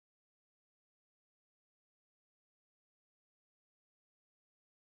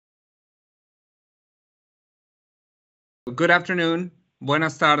Good afternoon,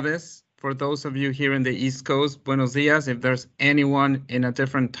 buenas tardes, for those of you here in the East Coast, buenos dias, if there's anyone in a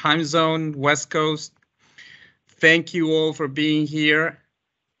different time zone, West Coast. Thank you all for being here.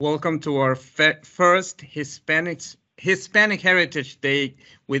 Welcome to our first Hispanic Heritage Day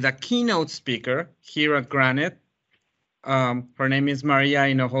with a keynote speaker here at Granite. Her name is Maria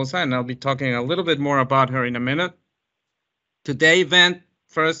Hinojosa, and I'll be talking a little bit more about her in a minute. Today's event,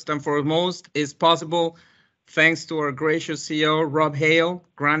 first and foremost, is possible thanks to our gracious CEO, Rob Hale,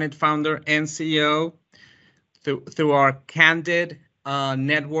 Granite founder and CEO, through our Candid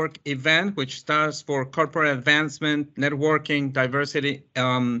network event, which stands for Corporate Advancement, Networking, Diversity,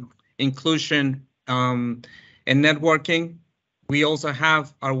 Inclusion, and Networking. We also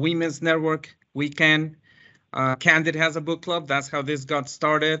have our Women's Network Weekend. Candid has a book club. That's how this got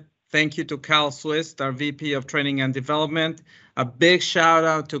started. Thank you to Cal Swiss, our VP of Training and Development. A big shout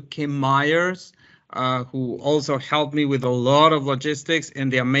out to Kim Myers, who also helped me with a lot of logistics,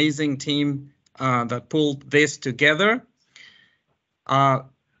 and the amazing team that pulled this together.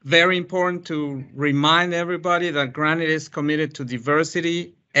 Very important to remind everybody that Granite is committed to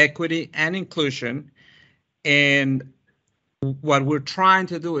diversity, equity, and inclusion. And what we're trying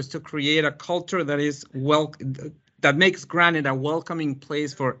to do is to create a culture that makes Granite a welcoming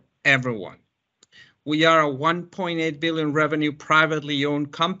place for everyone. We are a 1.8 billion revenue privately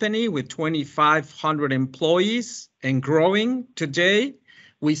owned company with 2,500 employees and growing. Today,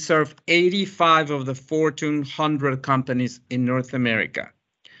 we serve 85 of the Fortune 100 companies in North America.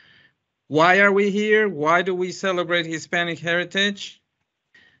 Why are we here? Why do we celebrate Hispanic heritage?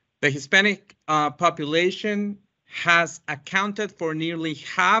 The Hispanic population has accounted for nearly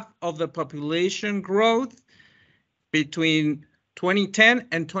half of the population growth between 2010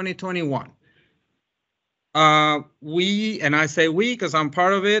 and 2021. And I say we because I'm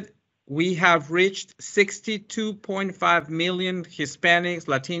part of it, we have reached 62.5 million Hispanics,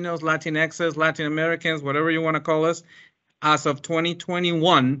 Latinos, Latinxes, Latin Americans, whatever you want to call us, as of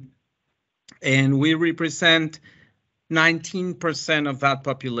 2021. And we represent 19% of that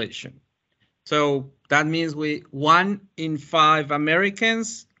population. So that means 1 in 5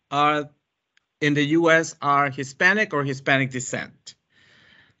 Americans in the US are Hispanic or Hispanic descent.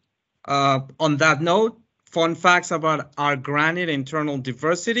 On that note, fun facts about our Granite internal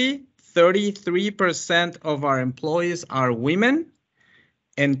diversity: 33% of our employees are women,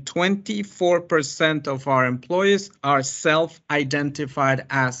 and 24% of our employees are self-identified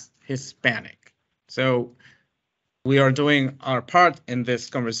as Hispanic. So we are doing our part in this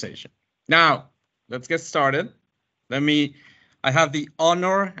conversation. Now, let's get started. I have the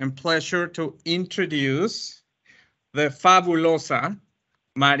honor and pleasure to introduce the fabulosa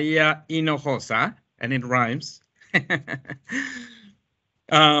Maria Hinojosa, and it rhymes.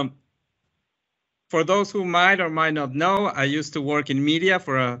 For those who might or might not know, I used to work in media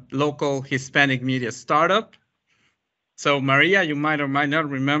for a local Hispanic media startup. So Maria, you might or might not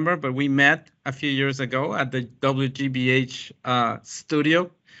remember, but we met a few years ago at the WGBH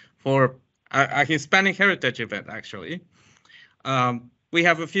studio for a Hispanic heritage event, actually. We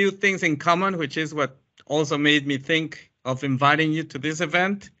have a few things in common, which is what also made me think of inviting you to this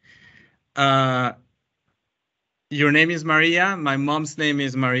event. Your name is Maria. My mom's name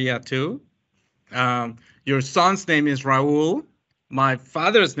is Maria too. Your son's name is Raul. My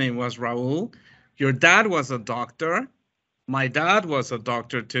father's name was Raul. Your dad was a doctor. My dad was a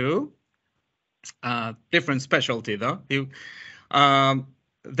doctor too. Different specialty though.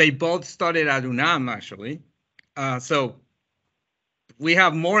 They both studied at UNAM actually. So we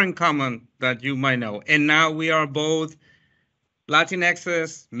have more in common that you might know. And now we are both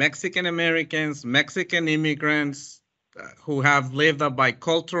Latinxes, Mexican Americans, Mexican immigrants who have lived a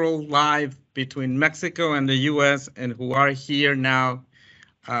bicultural life between Mexico and the US and who are here now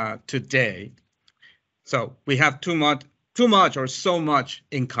today. So we have too much or so much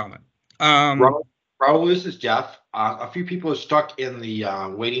in common. Raul, this is Jeff. A few people are stuck in the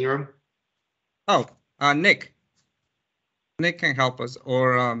waiting room. Oh, Nick. Nick can help us,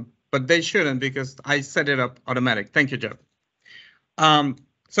 but they shouldn't because I set it up automatic. Thank you, Jeff.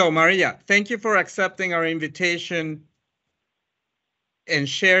 So Maria, thank you for accepting our invitation and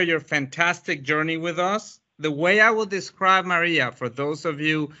share your fantastic journey with us. The way I will describe Maria, for those of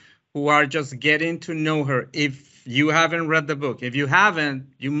you who are just getting to know her, if you haven't read the book, if you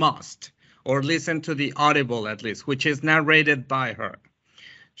haven't, you must, or listen to the Audible at least, which is narrated by her.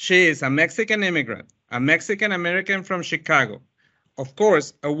 She is a Mexican immigrant, a Mexican American from Chicago, of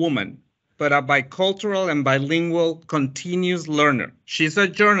course, a woman, but a bicultural and bilingual continuous learner. She's a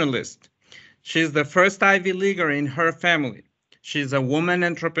journalist. She's the first Ivy Leaguer in her family. She's a woman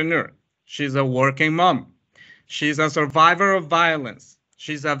entrepreneur. She's a working mom. She's a survivor of violence.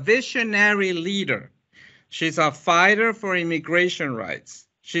 She's a visionary leader. She's a fighter for immigration rights.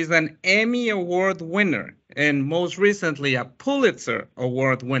 She's an Emmy Award winner and most recently a Pulitzer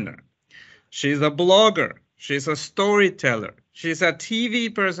Award winner. She's a blogger. She's a storyteller. She's a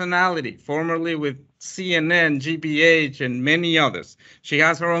TV personality, formerly with CNN, GBH, and many others. She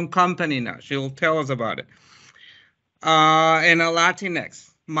has her own company now. She'll tell us about it. And a Latinx.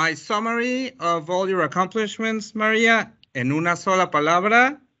 My summary of all your accomplishments, Maria, en una sola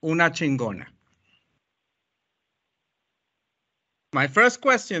palabra, una chingona. My first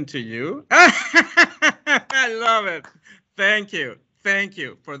question to you. I love it. Thank you. Thank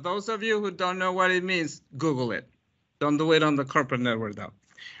you. For those of you who don't know what it means, Google it. Don't do it on the corporate network, though.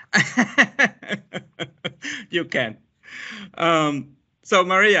 You can. So,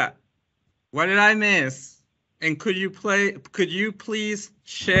 Maria, what did I miss? And could you please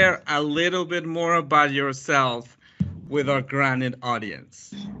share a little bit more about yourself with our Granite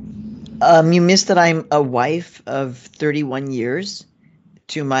audience? You missed that I'm a wife of 31 years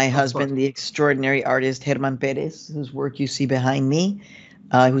to my husband, the extraordinary artist Germán Pérez, whose work you see behind me,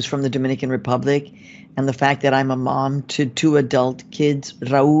 who's from the Dominican Republic, and the fact that I'm a mom to 2 adult kids,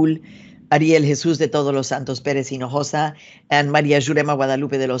 Raúl Ariel Jesús de Todos los Santos Pérez Hinojosa, and María Jurema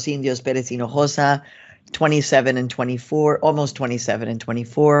Guadalupe de los Indios Pérez Hinojosa, 27 and 24, almost 27 and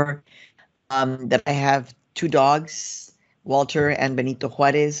 24. That I have 2 dogs, Walter and Benito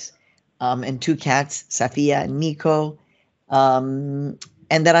Juarez, and 2 cats, Safia and Nico, and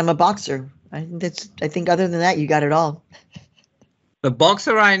that I'm a boxer. I think other than that, you got it all. The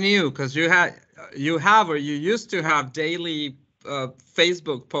boxer I knew, because you used to have daily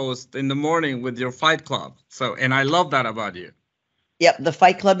Facebook posts in the morning with your Fight Club. So, and I love that about you. Yep, the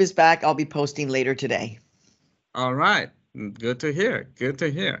Fight Club is back. I'll be posting later today. All right, good to hear. Good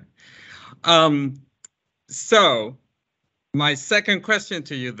to hear. So, my second question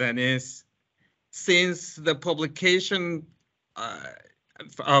to you then is, since the publication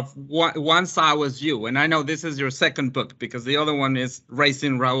of Once I Was You, and I know this is your second book because the other one is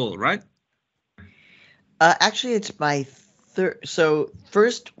Raising Raúl, right? Actually, it's my third. So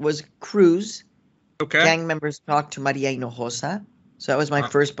first was Cruise. Okay. Gang members talked to Maria Hinojosa. So that was my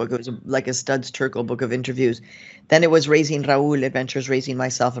first book. It was like a Studs Terkel book of interviews. Then it was Raising Raúl, Adventures Raising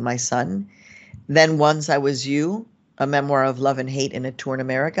Myself and My Son. Then Once I Was You, a memoir of love and hate in a tour in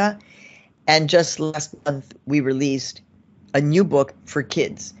America. And just last month, we released a new book for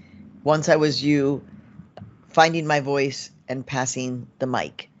kids. Once I Was You, Finding My Voice and Passing the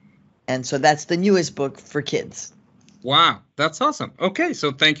Mic. And so that's the newest book for kids. Wow, that's awesome. Okay,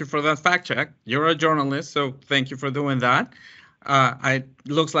 so thank you for that fact check. You're a journalist, so thank you for doing that.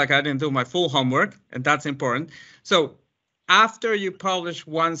 Looks like I didn't do my full homework, and that's important. So after you published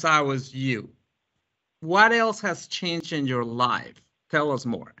Once I Was You, what else has changed in your life? Tell us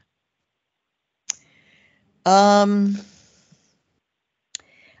more. I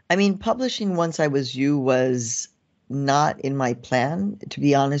mean, publishing Once I Was You was not in my plan. To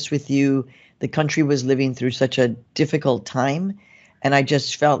be honest with you, the country was living through such a difficult time, and I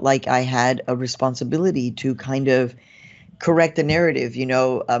just felt like I had a responsibility to kind of correct the narrative. You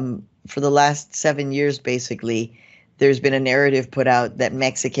know, for the last 7 years, basically, there's been a narrative put out that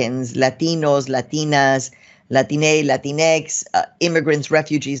Mexicans, Latinos, Latinas, Latine, Latinx, immigrants,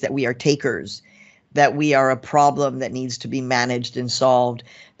 refugees, that we are takers, that we are a problem that needs to be managed and solved,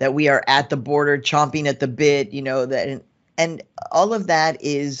 that we are at the border chomping at the bit, you know, that, and all of that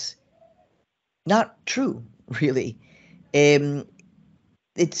is not true, really. I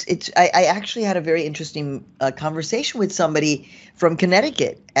actually had a very interesting conversation with somebody from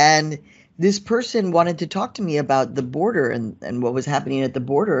Connecticut, and this person wanted to talk to me about the border and what was happening at the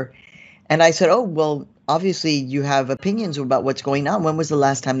border. And I said, oh, well, obviously you have opinions about what's going on. When was the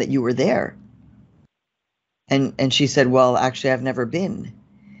last time that you were there? And she said, well, actually, I've never been.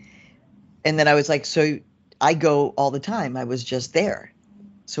 And then I was like, so I go all the time. I was just there.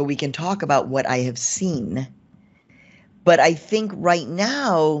 So we can talk about what I have seen. But I think right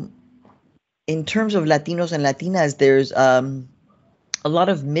now, in terms of Latinos and Latinas, there's a lot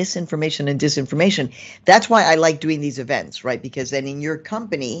of misinformation and disinformation. That's why I like doing these events, right? Because then in your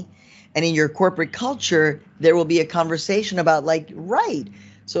company and in your corporate culture, there will be a conversation about like, right,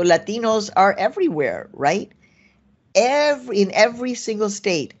 so Latinos are everywhere, right? In every single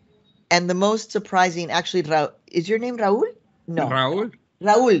state. And the most surprising, actually, is your name Raúl? No. Raúl.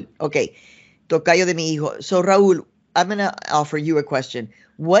 Raúl, okay. Tocayo de mi hijo. So Raúl, I'm going to offer you a question.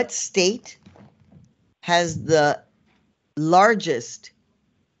 What state has the largest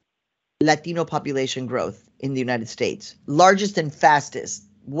Latino population growth in the United States? Largest and fastest.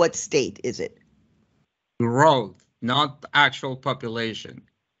 What state is it? Growth, not actual population.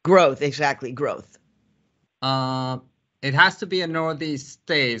 Growth, exactly, growth. It has to be a Northeast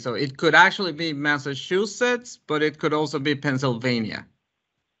state, so it could actually be Massachusetts, but it could also be Pennsylvania.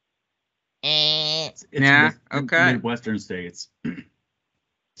 It's Yeah, okay. Midwestern states.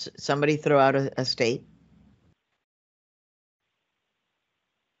 Somebody throw out a state.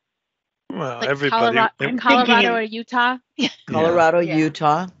 Well, Like everybody. Colorado or Utah. Colorado, Yeah.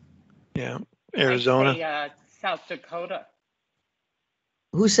 Utah. Yeah. I'd Arizona. say, South Dakota.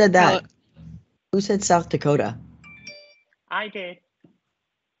 Who said that? Who said South Dakota? I did.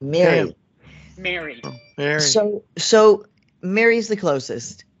 Mary. Mary. Oh, Mary. So Mary's the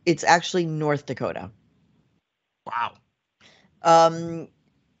closest. It's actually North Dakota. Wow.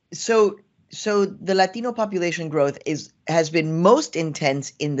 So the Latino population growth has been most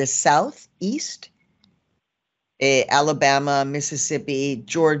intense in the southeast, Alabama, Mississippi,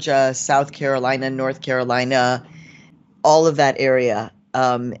 Georgia, South Carolina, North Carolina, all of that area.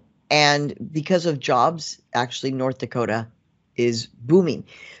 And because of jobs, actually North Dakota is booming.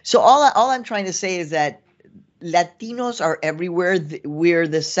 So all I'm trying to say is that Latinos are everywhere. We're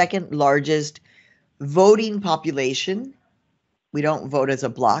the second largest voting population. We don't vote as a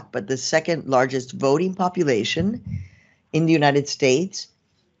bloc, but the second largest voting population in the United States.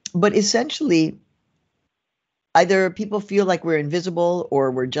 But essentially, either people feel like we're invisible, or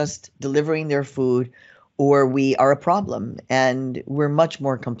we're just delivering their food, or we are a problem. And we're much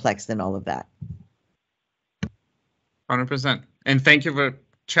more complex than all of that. 100%. And thank you for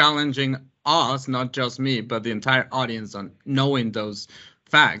challenging us, not just me, but the entire audience on knowing those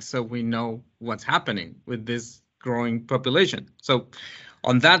facts, so we know what's happening with this growing population. So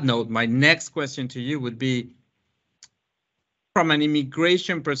on that note, my next question to you would be, from an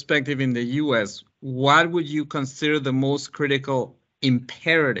immigration perspective in the US, what would you consider the most critical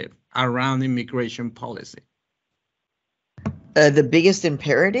imperative around immigration policy? The biggest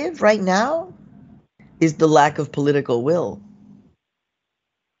imperative right now is the lack of political will.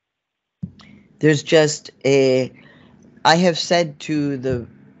 There's just I have said to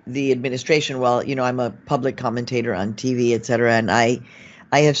the administration, well, I'm a public commentator on TV, et cetera, and I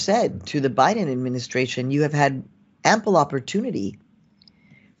have said to the Biden administration, you have had ample opportunity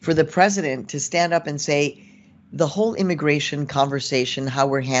for the president to stand up and say, the whole immigration conversation, how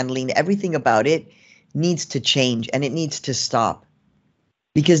we're handling everything about it, needs to change, and it needs to stop,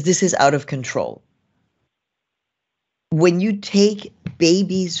 because this is out of control. When you take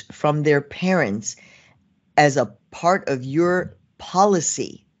babies from their parents as a part of your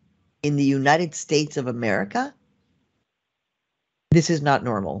policy in the United States of America, this is not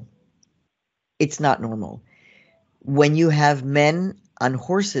normal. It's not normal. When you have men on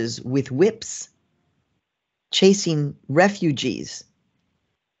horses with whips chasing refugees,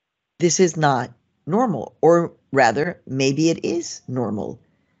 this is not normal. Or rather, maybe it is normal.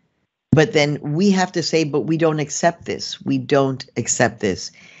 But then we have to say, but we don't accept this. We don't accept this.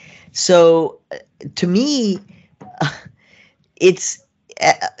 So to me, it's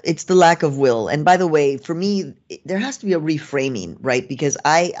the lack of will. And by the way, for me, there has to be a reframing, right? Because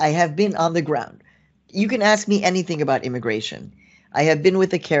I have been on the ground. You can ask me anything about immigration. I have been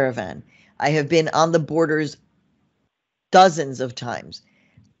with a caravan. I have been on the borders dozens of times.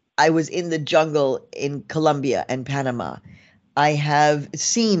 I was in the jungle in Colombia and Panama. I have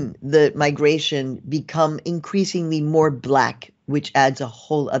seen the migration become increasingly more Black, which adds a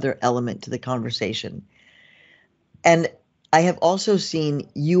whole other element to the conversation. And I have also seen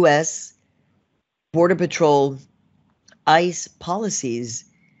U.S. Border Patrol, ICE policies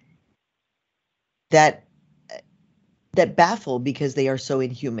that baffle because they are so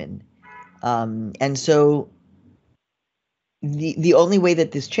inhuman. And so the only way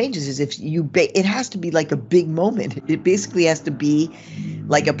that this changes is if it has to be like a big moment. It basically has to be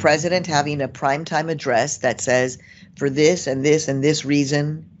like a president having a primetime address that says, for this and this and this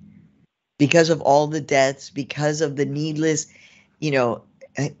reason, because of all the deaths, because of the needless,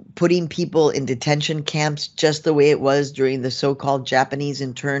 putting people in detention camps just the way it was during the so-called Japanese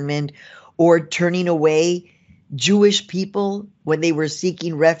internment, or turning away Jewish people when they were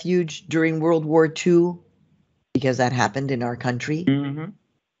seeking refuge during World War II, because that happened in our country,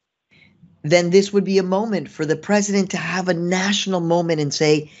 then this would be a moment for the president to have a national moment and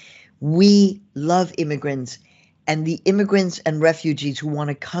say, we love immigrants, and the immigrants and refugees who want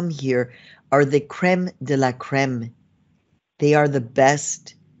to come here are the creme de la creme. They are the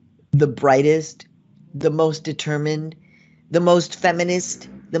best, the brightest, the most determined, the most feminist,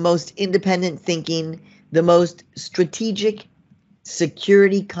 the most independent thinking, the most strategic,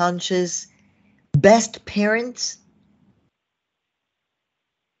 security conscious, best parents.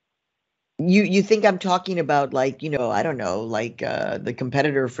 You think I'm talking about like, I don't know, like the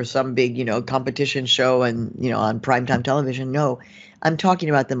competitor for some big, competition show and, on primetime television. No, I'm talking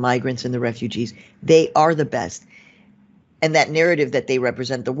about the migrants and the refugees. They are the best. And that narrative that they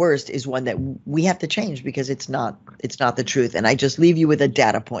represent the worst is one that we have to change because it's not the truth. And I just leave you with a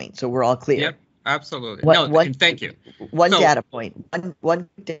data point so we're all clear. Yep, absolutely. Thank you. One data point. One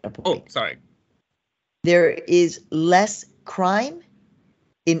data point. Oh, sorry. There is less crime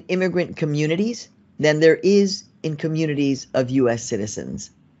in immigrant communities than there is in communities of U.S. citizens.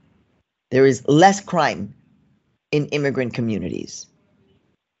 There is less crime in immigrant communities.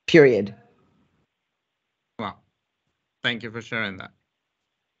 Period. Wow. Thank you for sharing that.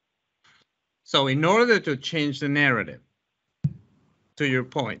 So in order to change the narrative, to your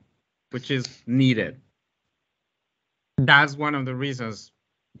point, which is needed, that's one of the reasons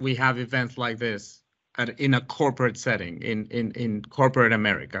we have events like this in a corporate setting, in corporate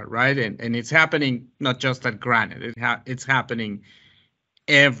America, right? And it's happening not just at Granite, it's happening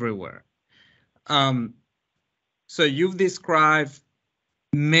everywhere. So you've described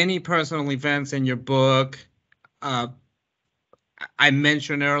many personal events in your book. I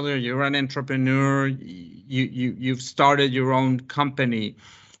mentioned earlier, you're an entrepreneur, you've started your own company.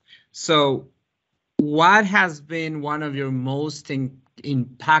 So what has been one of your most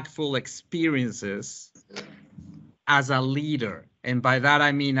impactful experiences as a leader? And by that,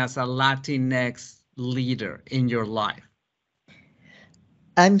 I mean as a Latinx leader in your life.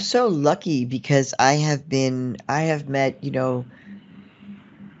 I'm so lucky because I have met,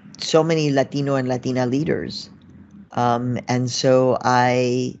 so many Latino and Latina leaders. And so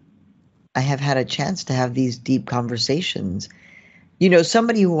I have had a chance to have these deep conversations.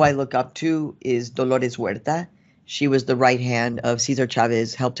 Somebody who I look up to is Dolores Huerta. She was the right hand of Cesar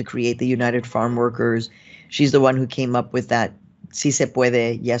Chavez, helped to create the United Farm Workers. She's the one who came up with that Si se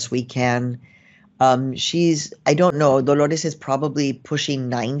puede, yes we can. I don't know, Dolores is probably pushing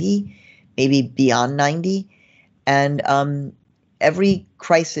 90, maybe beyond 90. And every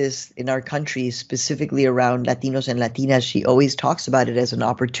crisis in our country, specifically around Latinos and Latinas, she always talks about it as an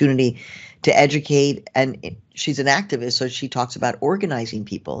opportunity to educate. And she's an activist, so she talks about organizing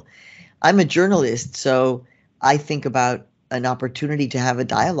people. I'm a journalist, so I think about an opportunity to have a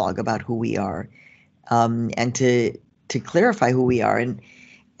dialogue about who we are, and to clarify who we are.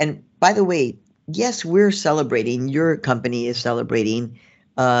 And by the way, yes, we're celebrating, your company is celebrating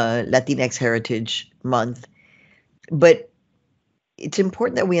Latinx Heritage Month, but it's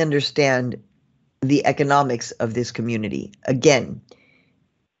important that we understand the economics of this community. Again,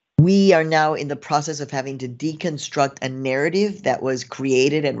 we are now in the process of having to deconstruct a narrative that was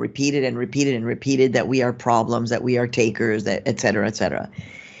created and repeated and repeated and repeated, that we are problems, that we are takers, that et cetera, et cetera.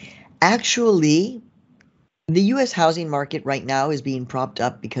 Actually, the U.S. housing market right now is being propped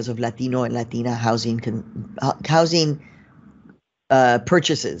up because of Latino and Latina housing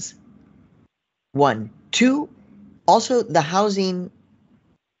purchases. 1. 2, also the housing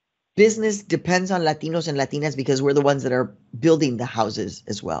business depends on Latinos and Latinas because we're the ones that are building the houses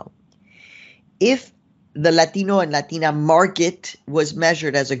as well. If the Latino and Latina market was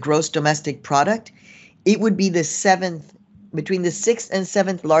measured as a gross domestic product, it would be between the 6th and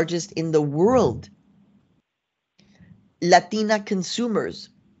 7th largest in the world. Latina consumers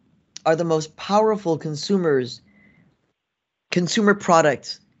are the most powerful consumer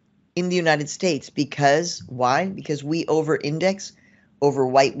products in the United States. Because why? Because we over-index over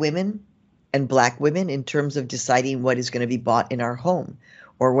white women and black women in terms of deciding what is going to be bought in our home,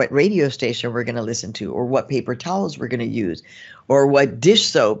 or what radio station we're going to listen to, or what paper towels we're going to use, or what dish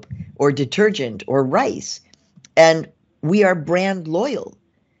soap or detergent or rice. And we are brand loyal.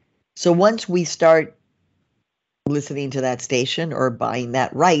 So once we start listening to that station or buying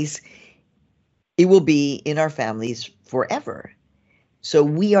that rice, it will be in our families forever. So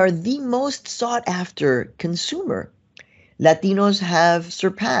we are the most sought after consumer. Latinos have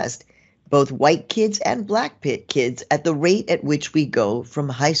surpassed both white kids and black kids at the rate at which we go from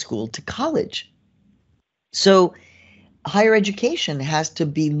high school to college. So higher education has to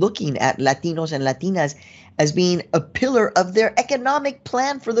be looking at Latinos and Latinas as being a pillar of their economic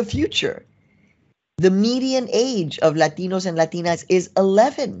plan for the future. The median age of Latinos and Latinas is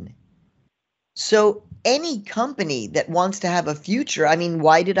 11. So any company that wants to have a future, I mean,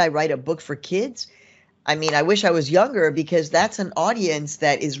 why did I write a book for kids? I mean, I wish I was younger, because that's an audience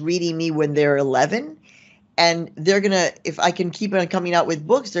that is reading me when they're 11. And they're going to, if I can keep on coming out with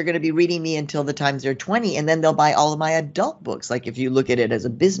books, they're going to be reading me until the times they're 20. And then they'll buy all of my adult books, like if you look at it as a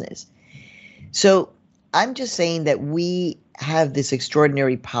business. So I'm just saying that we have this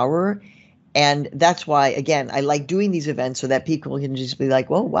extraordinary power. And that's why, again, I like doing these events so that people can just be like,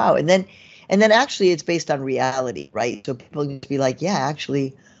 oh, wow. And then And then actually it's based on reality, right? So people need to be like, yeah,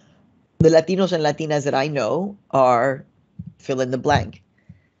 actually the Latinos and Latinas that I know are fill in the blank.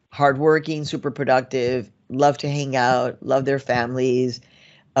 Hardworking, super productive, love to hang out, love their families.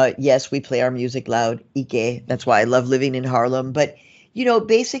 Yes, we play our music loud. Ike. That's why I love living in Harlem. But,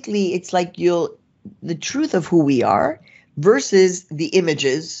 basically it's like the truth of who we are versus the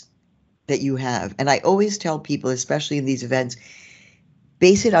images that you have. And I always tell people, especially in these events,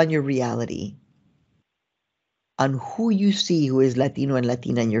 base it on your reality, on who you see who is Latino and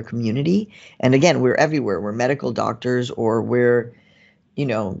Latina in your community. And again, we're everywhere. We're medical doctors, or we're,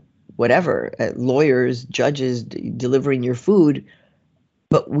 whatever, lawyers, judges, delivering your food.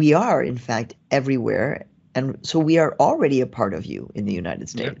 But we are, in fact, everywhere. And so we are already a part of you in the United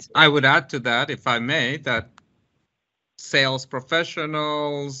States. I would add to that, if I may, that sales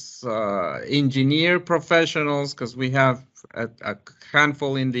professionals, engineer professionals, because we have a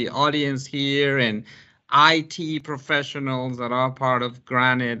handful in the audience here, and IT professionals that are part of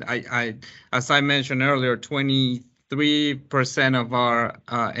Granite. As I mentioned earlier, 23% of our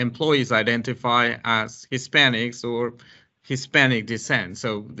employees identify as Hispanics or Hispanic descent.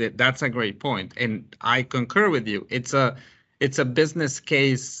 So that's a great point. And I concur with you. It's a business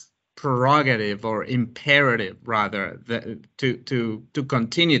case prerogative, or imperative rather, to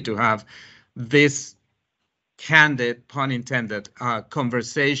continue to have this candid, pun intended,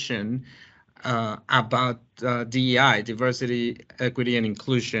 conversation about DEI, diversity, equity, and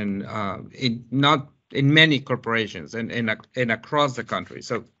inclusion in many corporations and across the country.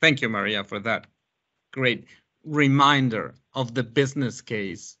 So thank you, Maria, for that great reminder of the business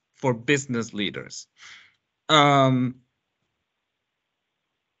case for business leaders.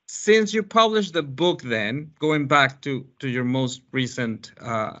 Since you published the book, then going back to your most recent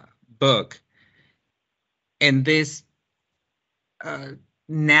book, and this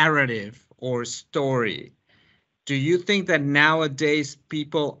narrative or story, do you think that nowadays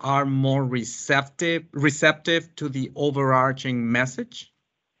people are more receptive to the overarching message?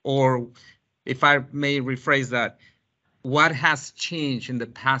 Or, if I may rephrase that, what has changed in the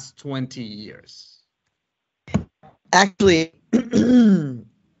past 20 years? Actually,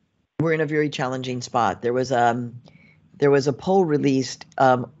 we're in a very challenging spot. There was a poll released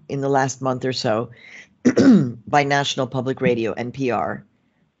in the last month or so by National Public Radio, NPR,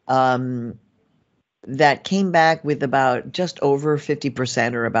 that came back with about just over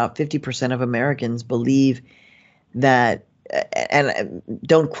 50%, or about 50% of Americans believe that, and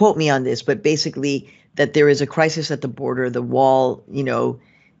don't quote me on this, but basically that there is a crisis at the border. The wall,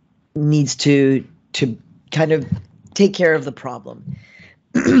 needs to kind of take care of the problem.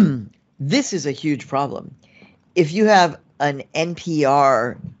 This is a huge problem. If you have an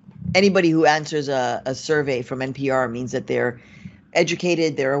NPR, anybody who answers a survey from NPR means that they're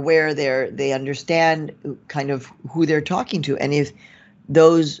educated, they're aware, they understand kind of who they're talking to. And if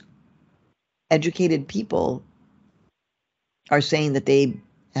those educated people are saying that they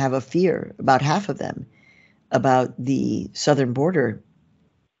have a fear, about half of them, about the southern border,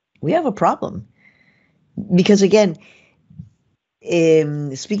 we have a problem. Because again,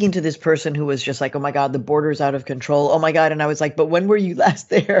 speaking to this person who was just like, oh my God, the border's out of control. Oh my God. And I was like, but when were you last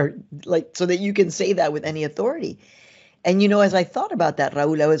there? Like, so that you can say that with any authority. And, as I thought about that,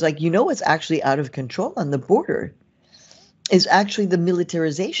 Raul, I was like, what's actually out of control on the border is actually the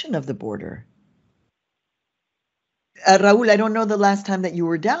militarization of the border. Raul, I don't know the last time that you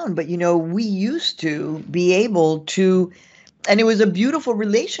were down, but, we used to be able to, and it was a beautiful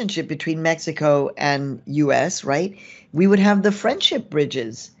relationship between Mexico and U.S., right? We would have the friendship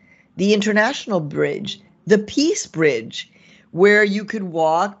bridges, the international bridge, the peace bridge, where you could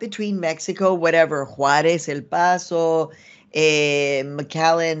walk between Mexico, whatever, Juarez, El Paso,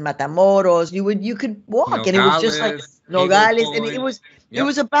 McAllen, Matamoros. You could walk, Nogales, and it was just like Nogales, and it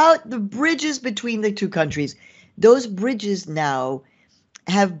was about the bridges between the two countries. Those bridges now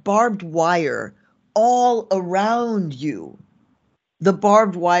have barbed wire all around you. The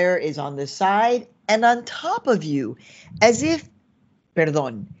barbed wire is on the side and on top of you, as if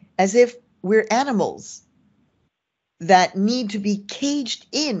we're animals that need to be caged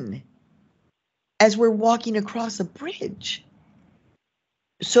in as we're walking across a bridge.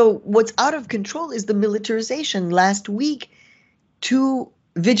 So what's out of control is the militarization. Last week, 2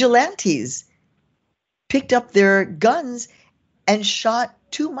 vigilantes picked up their guns and shot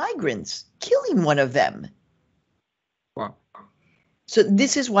 2 migrants, killing one of them. Wow. So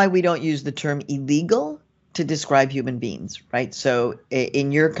this is why we don't use the term illegal to describe human beings, right? So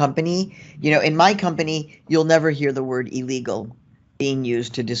in your company, in my company, you'll never hear the word illegal being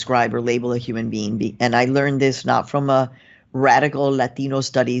used to describe or label a human being. And I learned this not from a radical Latino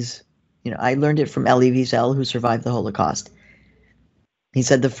studies I learned it from Elie Wiesel, who survived the Holocaust. He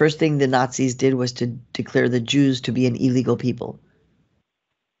said the first thing the Nazis did was to declare the Jews to be an illegal people.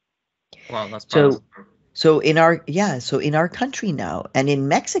 Wow, that's powerful. So in our country now, and in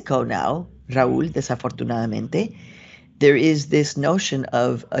Mexico now, Raúl, desafortunadamente, there is this notion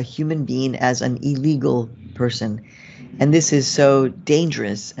of a human being as an illegal person. And this is so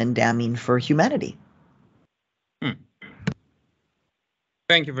dangerous and damning for humanity.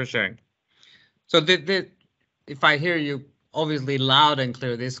 Thank you for sharing. So if I hear you obviously loud and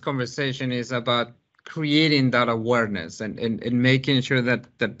clear, this conversation is about creating that awareness and making sure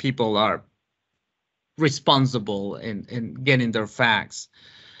that people are responsible in getting their facts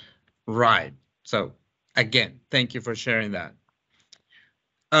right. So again, thank you for sharing that.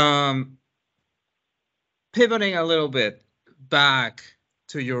 Pivoting a little bit back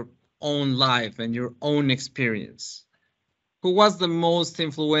to your own life and your own experience, who was the most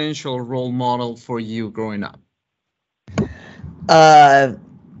influential role model for you growing up?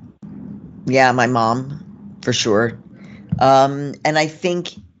 Yeah, my mom, for sure. And I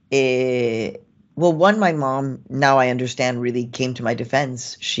think, my mom, now I understand, really came to my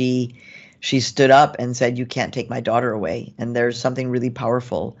defense. She stood up and said, "You can't take my daughter away." And there's something really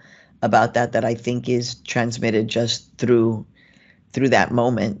powerful about that I think is transmitted just through that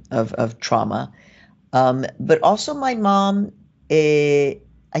moment of trauma. But also my mom, I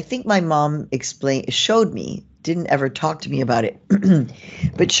think my mom showed me, didn't ever talk to me about it,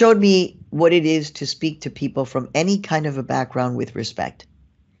 but showed me what it is to speak to people from any kind of a background with respect,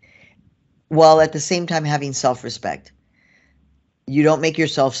 while at the same time having self-respect. You don't make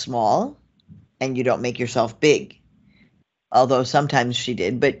yourself small and you don't make yourself big, although sometimes she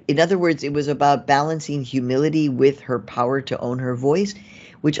did. But in other words, it was about balancing humility with her power to own her voice,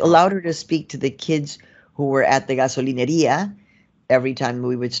 which allowed her to speak to the kids who were at the gasolineria every time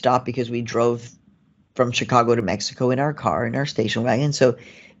we would stop, because we drove from Chicago to Mexico in our car, in our station wagon. So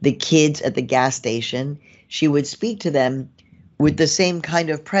the kids at the gas station, she would speak to them with the same kind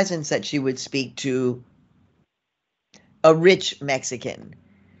of presence that she would speak to a rich Mexican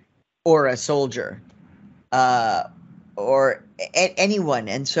or a soldier or anyone.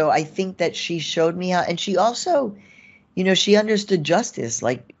 And so I think that she showed me how, and she also, she understood justice.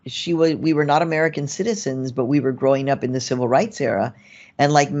 Like we were not American citizens, but we were growing up in the civil rights era.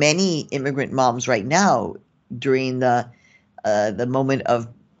 And like many immigrant moms right now, during the moment of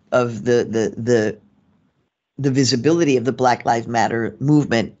the visibility of the Black Lives Matter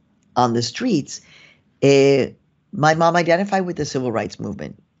movement on the streets, my mom identified with the civil rights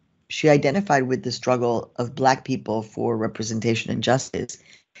movement. She identified with the struggle of Black people for representation and justice.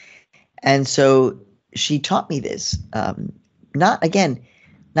 And so she taught me this, not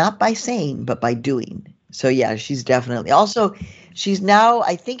by saying, but by doing. So yeah, she's definitely, also, she's now,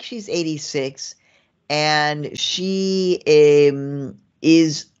 I think she's 86, and she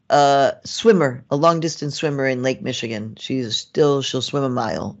is a swimmer, a long distance swimmer in Lake Michigan. She'll swim a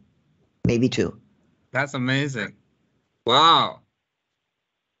mile, maybe two. That's amazing. Wow.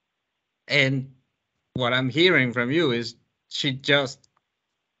 And what I'm hearing from you is she just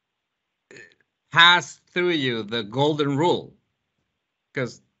has through you the golden rule,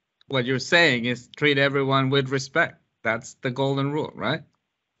 because what you're saying is treat everyone with respect. That's the golden rule, right?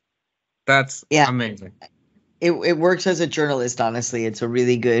 That's amazing. It works as a journalist, honestly. It's a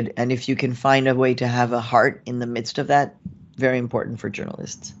really good, and if you can find a way to have a heart in the midst of that, very important for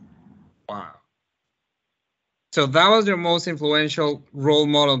journalists. Wow. So that was your most influential role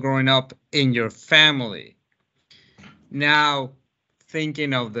model growing up in your family. Now,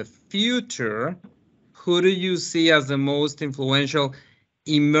 thinking of the future, who do you see as the most influential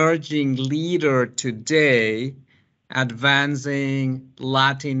emerging leader today advancing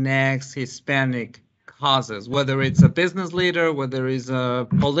Latinx, Hispanic causes? Whether it's a business leader, whether it's a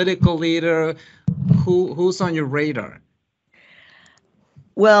political leader, who's on your radar?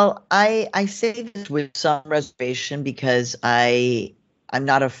 Well, I say this with some reservation, because I'm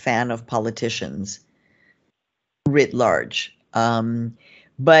not a fan of politicians writ large.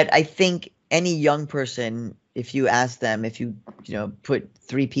 But I think any young person, if you ask them, if you put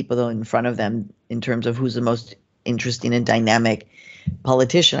three people in front of them in terms of who's the most interesting and dynamic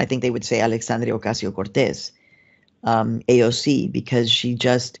politician, I think they would say Alexandria Ocasio-Cortez, AOC, because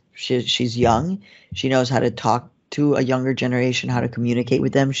she's young. She knows how to talk to a younger generation, how to communicate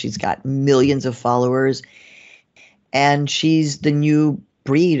with them. She's got millions of followers, and she's the new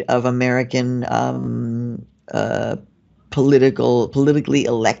breed of American politically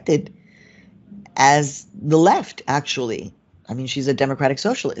elected as the left, actually. I mean, she's a democratic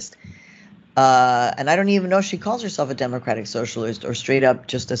socialist. And I don't even know if she calls herself a democratic socialist or straight up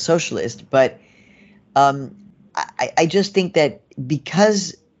just a socialist. But I just think that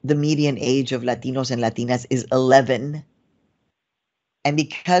because the median age of Latinos and Latinas is 11, and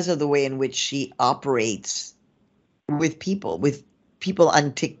because of the way in which she operates with people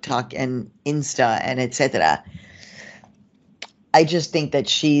on TikTok and Insta and etc., I just think that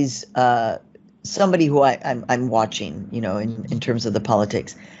she's somebody who I'm watching, in terms of the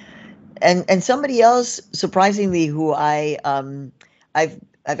politics. And somebody else, surprisingly, who I've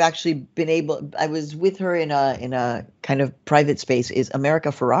actually been able. I was with her in a kind of private space. Is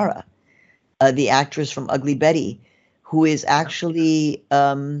America Ferrara, the actress from Ugly Betty, who is actually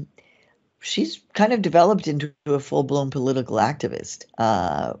she's kind of developed into a full-blown political activist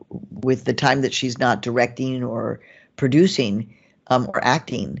with the time that she's not directing or producing or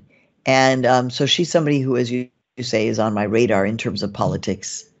acting, and so she's somebody who, as you say, is on my radar in terms of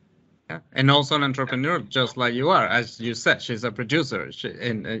politics. Yeah. And also an entrepreneur, just like you are. As you said, she's a producer.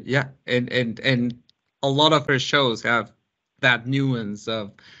 And a lot of her shows have that nuance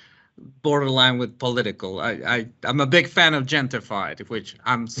of borderline with political. I'm a big fan of Gentrified, which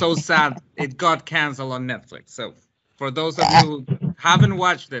I'm so sad it got canceled on Netflix. So for those of you who haven't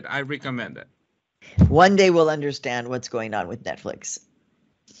watched it, I recommend it. One day we'll understand what's going on with Netflix.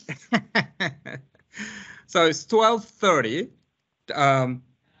 So it's 12:30.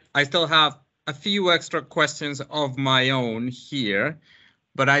 I still have a few extra questions of my own here,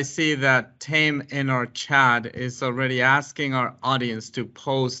 but I see that Tame in our chat is already asking our audience to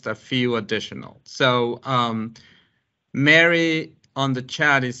post a few additional. So Mary on the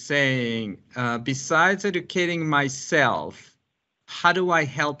chat is saying, besides educating myself, how do I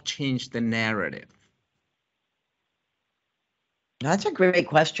help change the narrative? That's a great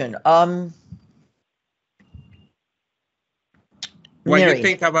question. What do Mary, you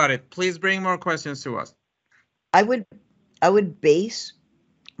think about it? Please bring more questions to us. I would base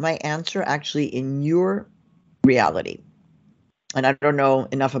my answer actually in your reality. And I don't know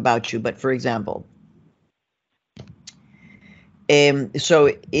enough about you, but for example,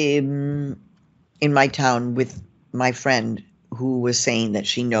 so in my town with my friend who was saying that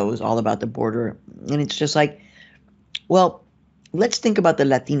she knows all about the border, and it's just like, well, let's think about the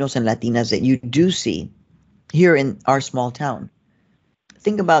Latinos and Latinas that you do see here in our small town.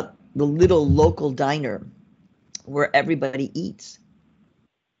 Think about the little local diner where everybody eats.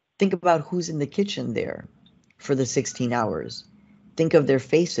 Think about who's in the kitchen there for the 16 hours. Think of their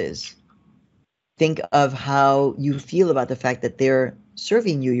faces. Think of how you feel about the fact that they're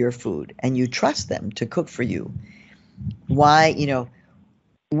serving you your food and you trust them to cook for you. Why,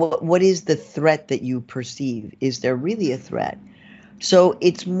 what is the threat that you perceive? Is there really a threat? So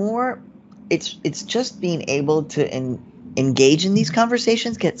it's just being able to engage in these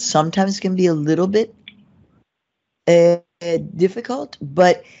conversations sometimes can be a little bit difficult,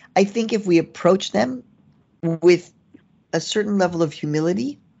 but I think if we approach them with a certain level of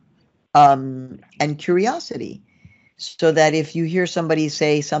humility and curiosity, so that if you hear somebody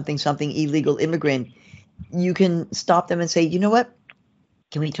say something illegal immigrant, you can stop them and say, you know what,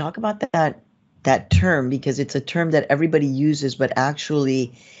 can we talk about that term, because it's a term that everybody uses, but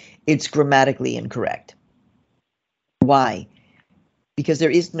actually it's grammatically incorrect. Why? Because there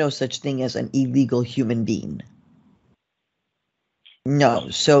is no such thing as an illegal human being. No.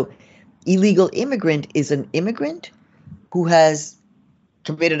 So illegal immigrant is an immigrant who has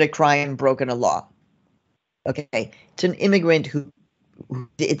committed a crime, broken a law. Okay. It's an immigrant who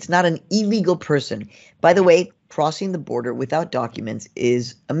it's not an illegal person. By the way, crossing the border without documents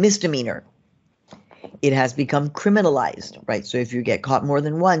is a misdemeanor. It has become criminalized, right? So if you get caught more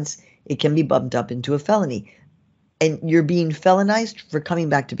than once, it can be bumped up into a felony. And you're being felonized for coming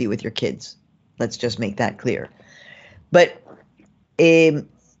back to be with your kids. Let's just make that clear. But the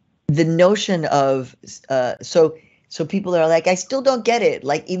notion of so people are like, I still don't get it.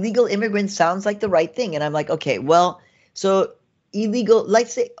 Like, illegal immigrant sounds like the right thing. And I'm like, okay, well, so illegal,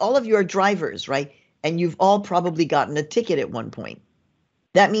 let's say all of you are drivers, right? And you've all probably gotten a ticket at one point.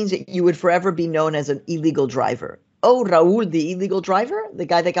 That means that you would forever be known as an illegal driver. Oh, Raul, the illegal driver, the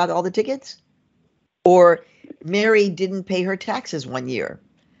guy that got all the tickets? Or Mary didn't pay her taxes one year.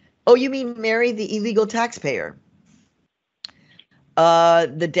 Oh, you mean Mary, the illegal taxpayer?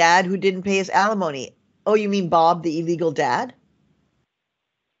 The dad who didn't pay his alimony. Oh, you mean Bob, the illegal dad?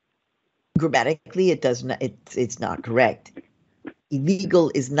 Grammatically, it does not. It's not correct.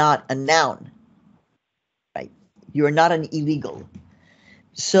 Illegal is not a noun, right? You are not an illegal.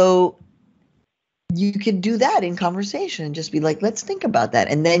 So you can do that in conversation and just be like, let's think about that.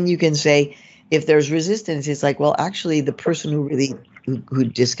 And then you can say, if there's resistance, it's like, well, actually, the person who really who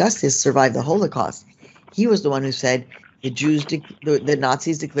discussed this survived the Holocaust. He was the one who said the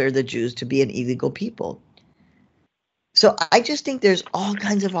Nazis declared the Jews to be an illegal people. So I just think there's all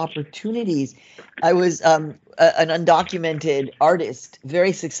kinds of opportunities. I was an undocumented artist,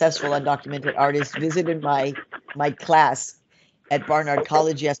 very successful undocumented artist, visited my class at Barnard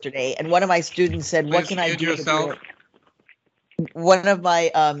College yesterday, and one of my students said, "What can I do?" Yourself? One of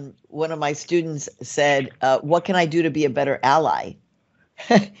my students said, "What can I do to be a better ally?"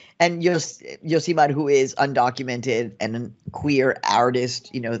 And Yosimar, who is undocumented and a queer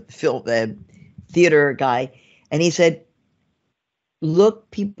artist, film theater guy, and he said,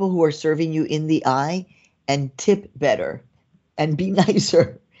 "Look people who are serving you in the eye and tip better and be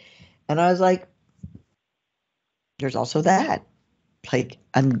nicer." And I was like, there's also that. Like,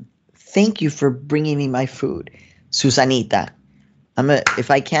 thank you for bringing me my food, Susanita.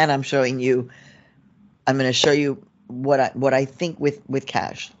 If I can, I'm going to show you what I think with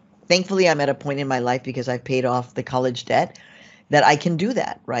cash. Thankfully, I'm at a point in my life because I've paid off the college debt that I can do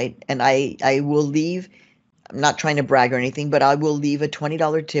that, right? And I will leave. I'm not trying to brag or anything, but I will leave a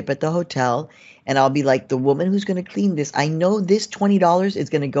 $20 tip at the hotel, and I'll be like, the woman who's going to clean this, I know this $20 is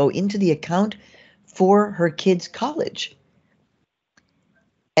going to go into the account for her kids' college.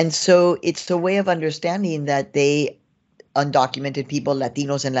 And so it's a way of understanding that undocumented people,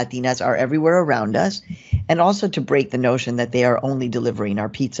 Latinos and Latinas, are everywhere around us, and also to break the notion that they are only delivering our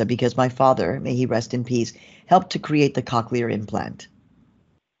pizza, because my father, may he rest in peace, helped to create the cochlear implant.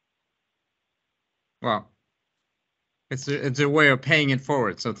 Well, it's a way of paying it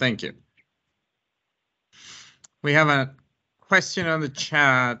forward, so thank you. We have a question on the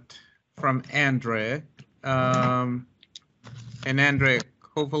chat from Andre. And Andre,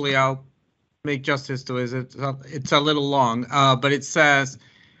 hopefully I'll make justice to it. It's a little long, but it says,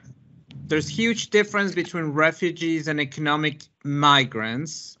 there's huge difference between refugees and economic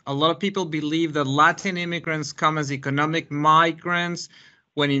migrants. A lot of people believe that Latin immigrants come as economic migrants,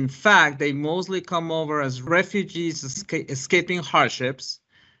 when in fact they mostly come over as refugees escaping hardships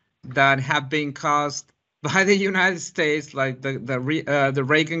that have been caused by the United States, like the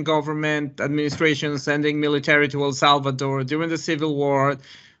Reagan government administration sending military to El Salvador during the Civil War,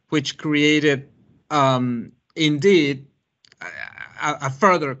 which created, indeed, a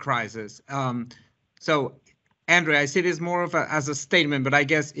further crisis. So, Andre, I see this more of as a statement, but I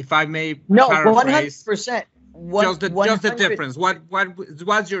guess if I may paraphrase, 100%. Just the difference.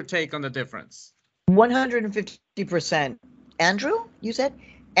 What's your take on the difference? 150%. Andrew, you said?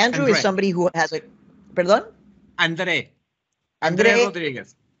 Andrew is somebody who has a... Perdón? Andre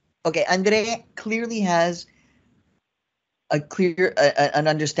Rodriguez. Okay, Andre clearly has an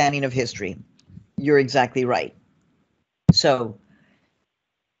understanding of history. You're exactly right. So,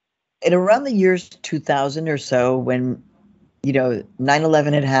 at around the years 2000 or so, when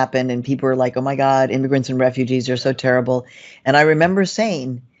 9/11 had happened and people were like, oh my God, immigrants and refugees are so terrible. And I remember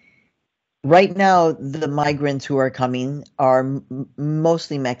saying, right now, the migrants who are coming are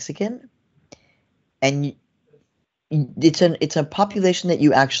mostly Mexican. And it's a population that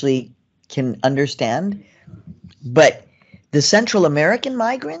you actually can understand. But the Central American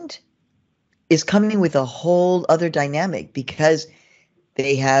migrant is coming with a whole other dynamic, because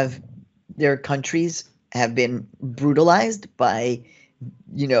their countries have been brutalized by,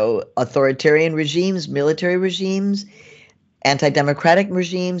 authoritarian regimes, military regimes, anti-democratic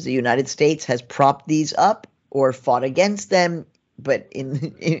regimes. The United States has propped these up or fought against them, but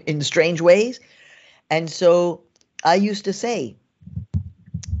in strange ways. And so I used to say,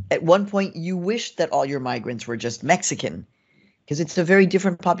 at one point, you wish that all your migrants were just Mexican, because it's a very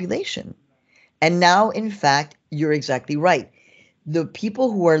different population. And now, in fact, you're exactly right. The people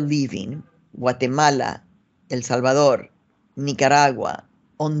who are leaving Guatemala, El Salvador, Nicaragua,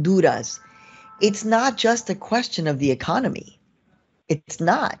 Honduras, it's not just a question of the economy. It's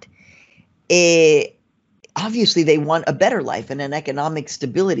not. Obviously, they want a better life, and an economic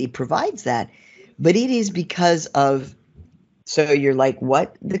stability provides that. But it is because of, so you're like,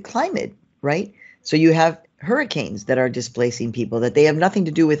 what? The climate, right? So you have hurricanes that are displacing people, that they have nothing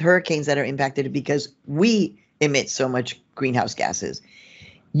to do with hurricanes that are impacted because we emit so much greenhouse gases.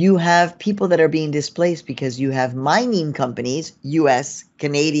 You have people that are being displaced because you have mining companies, US,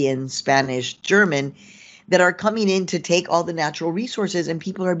 Canadian, Spanish, German, that are coming in to take all the natural resources, and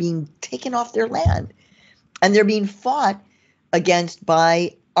people are being taken off their land. And they're being fought against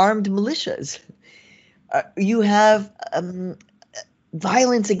by armed militias. You have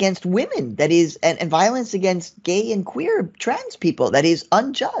violence against women that is, and violence against gay and queer trans people that is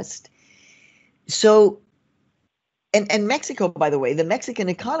unjust. So, and Mexico, by the way, the Mexican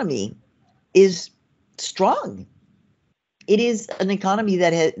economy is strong. it is an economy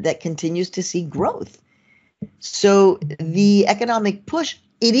that continues to see growth. So the economic push,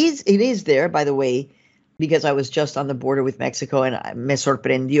 it is there, by the way, because I was just on the border with Mexico and me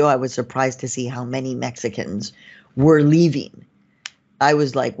sorprendió. I was surprised to see how many Mexicans were leaving. I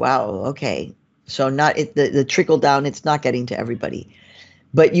was like, wow, okay. So not the trickle down, it's not getting to everybody.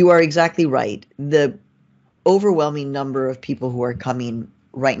 But you are exactly right. The overwhelming number of people who are coming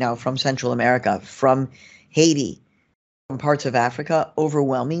right now from Central America, from Haiti, from parts of Africa,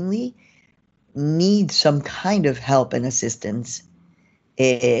 overwhelmingly need some kind of help and assistance.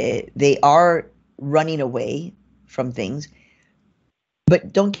 They are running away from things.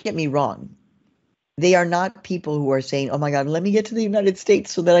 But don't get me wrong. They are not people who are saying, oh my God, let me get to the United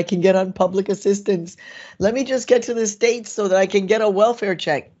States so that I can get on public assistance. Let me just get to the States so that I can get a welfare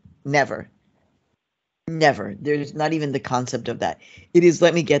check. Never. Never. There's not even the concept of that. It is,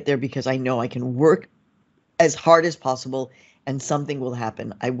 let me get there because I know I can work as hard as possible and something will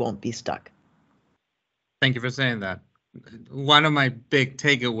happen. I won't be stuck. Thank you for saying that. One of my big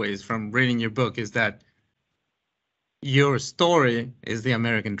takeaways from reading your book is that your story is the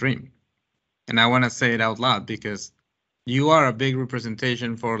American dream. And I want to say it out loud because you are a big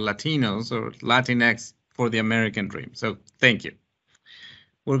representation for Latinos or Latinx for the American dream. So thank you.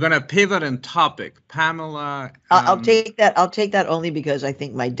 We're going to pivot in topic. Pamela. I'll take that. I'll take that only because I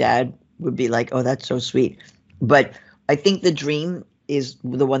think my dad would be like, oh, that's so sweet. But I think the dream is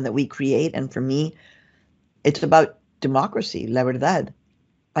the one that we create. And for me, it's about democracy, la verdad.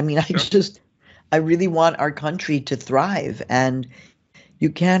 I mean, I really want our country to thrive. And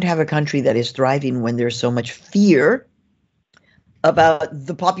you can't have a country that is thriving when there's so much fear about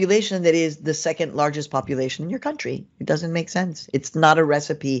the population that is the second largest population in your country. It doesn't make sense. It's not a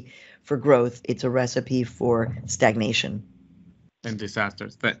recipe for growth. It's a recipe for stagnation. And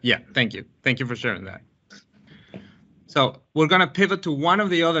disasters. Yeah, thank you. Thank you for sharing that. So we're going to pivot to one of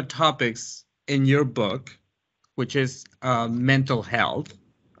the other topics in your book, which is mental health.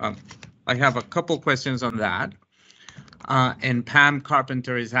 I have a couple questions on that. And Pam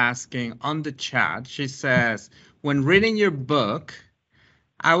Carpenter is asking on the chat, she says, when reading your book,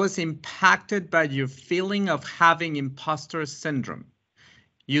 I was impacted by your feeling of having imposter syndrome.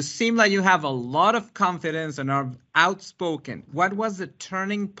 You seem like you have a lot of confidence and are outspoken. What was the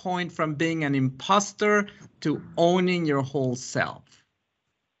turning point from being an imposter to owning your whole self?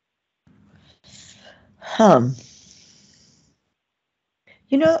 You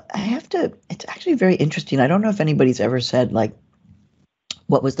know, it's actually very interesting. I don't know if anybody's ever said, like,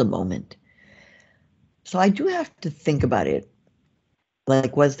 what was the moment? So I do have to think about it.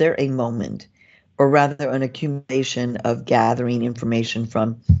 Like, was there a moment, or rather an accumulation of gathering information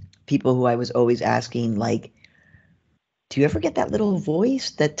from people who I was always asking, like, do you ever get that little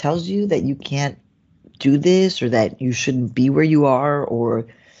voice that tells you that you can't do this or that you shouldn't be where you are, or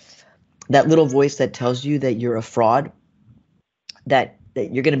that little voice that tells you that you're a fraud, that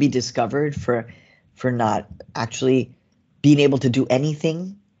you're going to be discovered for not actually being able to do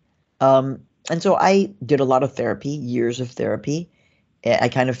anything? And so I did a lot of therapy, years of therapy. I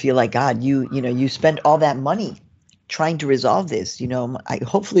kind of feel like, God, you spent all that money trying to resolve this.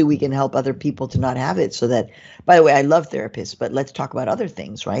 Hopefully we can help other people to not have it. So that, by the way, I love therapists, but let's talk about other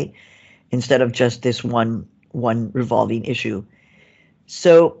things, right? Instead of just this one revolving issue.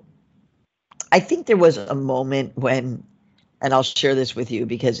 So I think there was a moment when, and I'll share this with you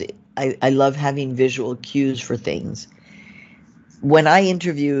because I love having visual cues for things. When I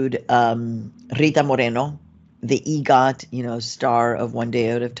interviewed Rita Moreno, the EGOT, star of One Day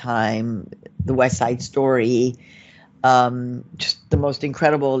at a Time, The West Side Story, just the most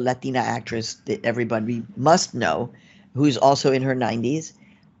incredible Latina actress that everybody must know, who's also in her 90s.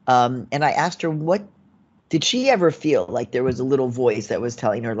 And I asked her, what did she ever feel like there was a little voice that was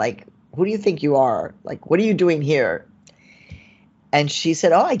telling her, like, who do you think you are? Like, what are you doing here? And she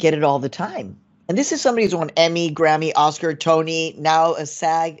said, oh, I get it all the time. And this is somebody who's won Emmy, Grammy, Oscar, Tony, now a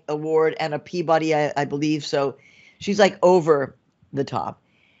SAG award and a Peabody, I believe. So she's like over the top.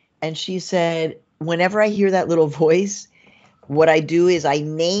 And she said, whenever I hear that little voice, what I do is I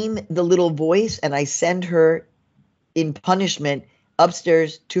name the little voice and I send her in punishment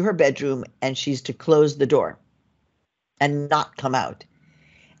upstairs to her bedroom, and she's to close the door and not come out.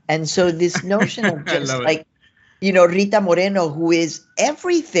 And so this notion of just like, Rita Moreno, who is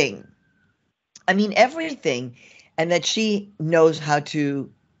everything. I mean, everything. And that she knows how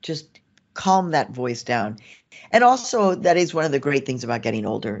to just calm that voice down. And also, that is one of the great things about getting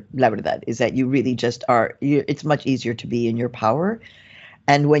older, la verdad, is that you really just are, it's much easier to be in your power.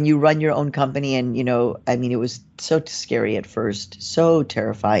 And when you run your own company and, it was so scary at first, so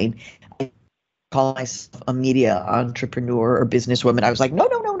terrifying. call myself a media entrepreneur or businesswoman. I was like, no.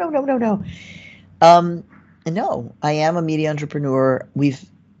 No, I am a media entrepreneur. We've,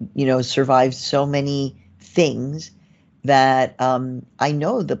 survived so many things that I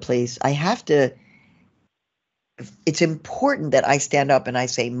know the place. It's important that I stand up and I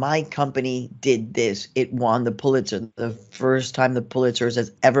say, my company did this. It won the Pulitzer, the first time the Pulitzers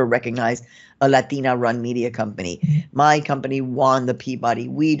has ever recognized a Latina-run media company. My company won the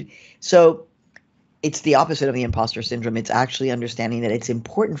Peabody. So it's the opposite of the imposter syndrome. It's actually understanding that it's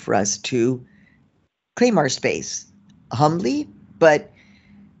important for us to claim our space humbly, but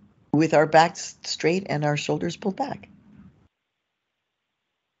with our backs straight and our shoulders pulled back.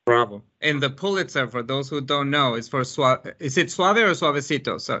 Bravo. And the Pulitzer, for those who don't know, is for suave. Is it suave or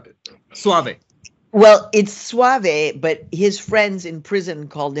suavecito? Suave. Well, it's suave, but his friends in prison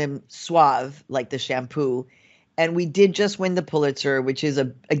called him Suave, like the shampoo. And we did just win the Pulitzer, which is a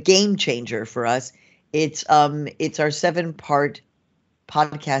game changer for us. It's our 7-part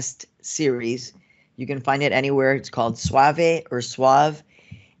podcast series. You can find it anywhere. It's called Suave or Suave.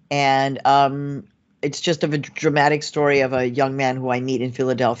 And it's just a dramatic story of a young man who I meet in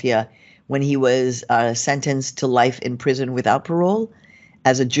Philadelphia when he was sentenced to life in prison without parole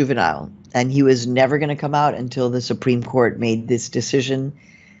as a juvenile. And he was never going to come out until the Supreme Court made this decision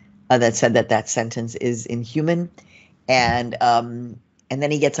that said that sentence is inhuman. And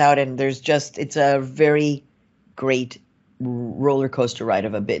then he gets out, and it's a very great roller coaster ride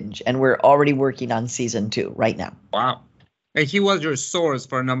of a binge. And we're already working on season 2 right now. Wow. And he was your source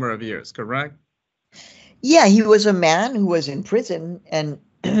for a number of years, correct? Yeah, he was a man who was in prison, and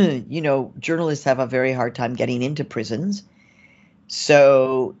journalists have a very hard time getting into prisons.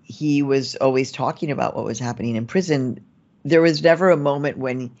 So he was always talking about what was happening in prison. There was never a moment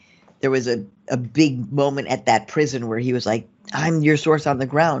when there was a big moment at that prison where he was like, I'm your source on the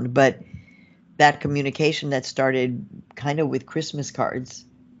ground. But that communication that started kind of with Christmas cards,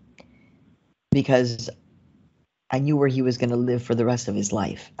 because I knew where he was going to live for the rest of his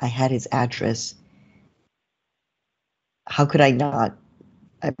life. I had his address. How could I not?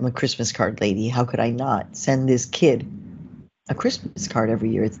 I'm a Christmas card lady. How could I not send this kid a Christmas card every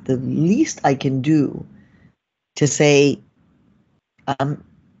year? It's the least I can do to say, I'm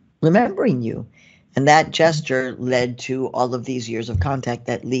remembering you. And that gesture led to all of these years of contact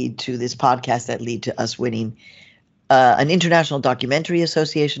that lead to this podcast, that lead to us winning an International Documentary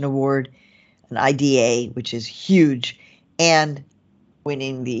Association Award, an IDA, which is huge, and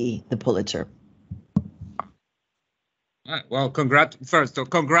winning the Pulitzer. Well,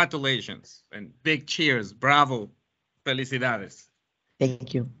 congratulations and big cheers. Bravo. Felicidades.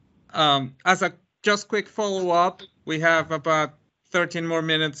 Thank you. As a just quick follow-up, we have about 13 more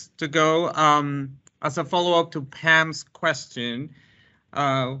minutes to go. As a follow-up to Pam's question,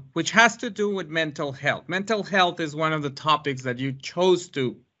 which has to do with mental health. Mental health is one of the topics that you chose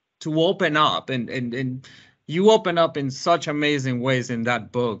to open up, and you open up in such amazing ways in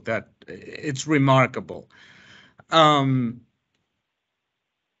that book that it's remarkable.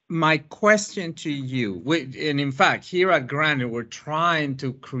 My question to you, and in fact, here at Granite, we're trying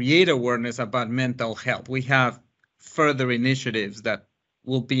to create awareness about mental health. We have further initiatives that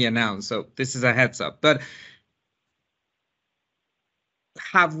will be announced, so this is a heads up. But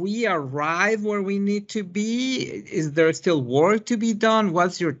have we arrived where we need to be? Is there still work to be done?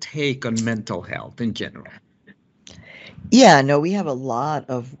 What's your take on mental health in general? Yeah, no, we have a lot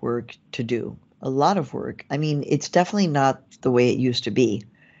of work to do. A lot of work. I mean, it's definitely not the way it used to be.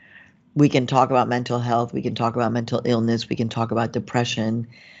 We can talk about mental health. We can talk about mental illness. We can talk about depression.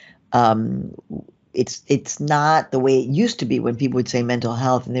 It's not the way it used to be when people would say mental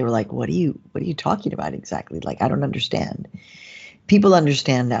health, and they were like, "What are you talking about exactly? Like, I don't understand." People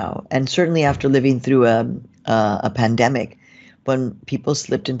understand now, and certainly after living through a pandemic, when people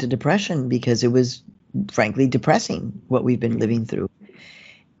slipped into depression because it was frankly depressing what we've been living through.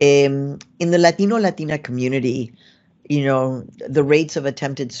 In the Latina community, the rates of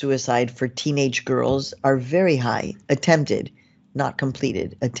attempted suicide for teenage girls are very high. Attempted, not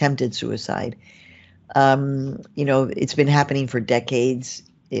completed, attempted suicide. It's been happening for decades.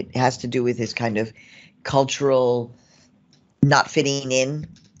 It has to do with this kind of cultural not fitting in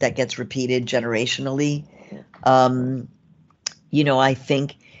that gets repeated generationally. I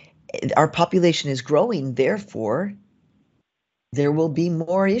think our population is growing, therefore, there will be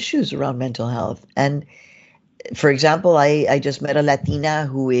more issues around mental health. And for example, I just met a Latina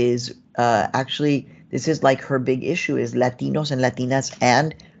who is actually, this is like her big issue is Latinos and Latinas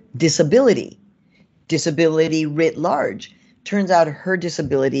and disability writ large. Turns out her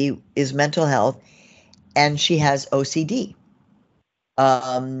disability is mental health, and she has OCD.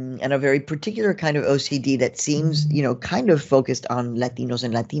 and a very particular kind of OCD that seems, kind of focused on Latinos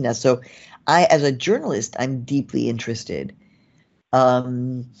and Latinas. So as a journalist, I'm deeply interested.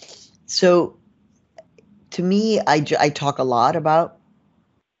 So to me, I talk a lot about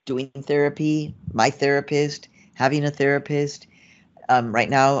doing therapy, my therapist, having a therapist. Right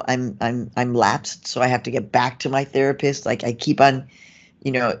now I'm lapsed, so I have to get back to my therapist. Like I keep on,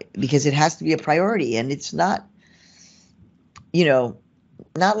 because it has to be a priority, and it's not,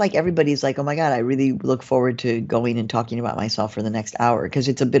 not like everybody's like, oh my God, I really look forward to going and talking about myself for the next hour, because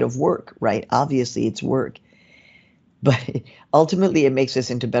it's a bit of work, right? Obviously it's work. But ultimately, it makes us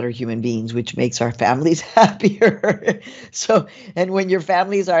into better human beings, which makes our families happier. So, and when your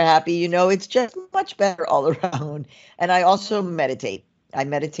families are happy, it's just much better all around. And I also meditate. I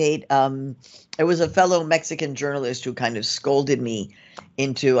meditate. There was a fellow Mexican journalist who kind of scolded me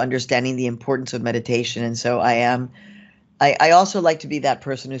into understanding the importance of meditation. And so I also like to be that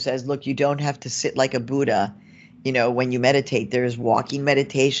person who says, look, you don't have to sit like a Buddha. When you meditate, there's walking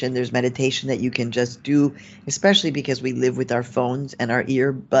meditation, there's meditation that you can just do, especially because we live with our phones and our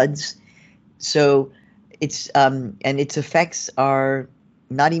earbuds. So it's, and its effects are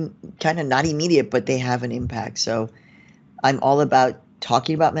not immediate, but they have an impact. So I'm all about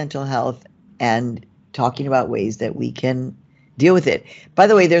talking about mental health and talking about ways that we can deal with it. By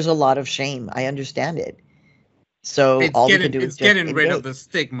the way, there's a lot of shame. I understand it. So all we can do is getting rid of the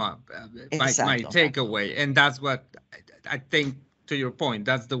stigma. My Exactly. takeaway, and that's what I think. To your point,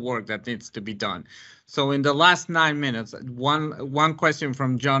 that's the work that needs to be done. So in the last 9 minutes, one question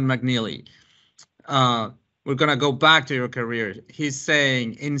from John McNeely. We're gonna go back to your career. He's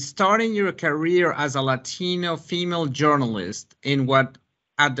saying, in starting your career as a Latino female journalist in what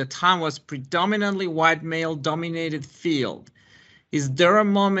at the time was predominantly white male-dominated field, is there a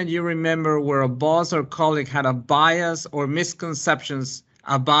moment you remember where a boss or colleague had a bias or misconceptions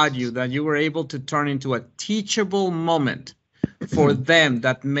about you that you were able to turn into a teachable moment for them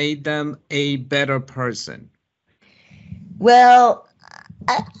that made them a better person? Well,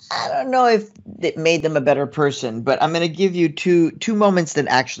 I don't know if it made them a better person, but I'm going to give you two moments that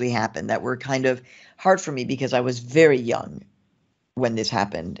actually happened that were kind of hard for me because I was very young when this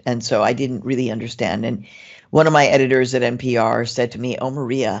happened. And so I didn't really understand. And one of my editors at NPR said to me, oh,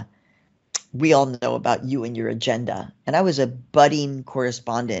 Maria, we all know about you and your agenda. And I was a budding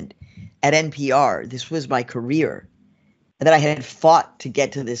correspondent at NPR. This was my career. And that I had fought to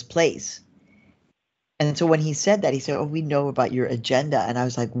get to this place. And so when he said that, he said, oh, we know about your agenda. And I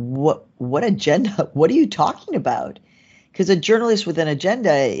was like, what agenda? What are you talking about? Because a journalist with an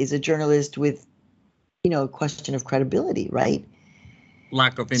agenda is a journalist with, a question of credibility, right?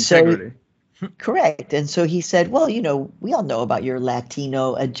 Lack of integrity. So, correct. And so he said, well, we all know about your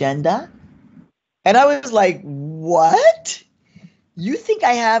Latino agenda. And I was like, what? You think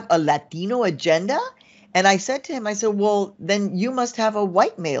I have a Latino agenda? And I said to him, I said, well, then you must have a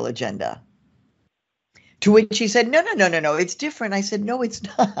white male agenda. To which he said, no, it's different. I said, no, it's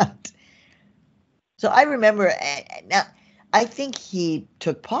not. So I remember, now I think he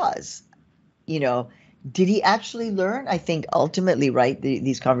took pause. Did he actually learn? I think ultimately, right,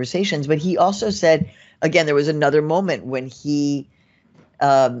 these conversations. But he also said, again, there was another moment when he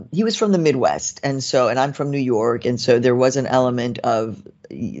was from the Midwest. And I'm from New York. And so there was an element of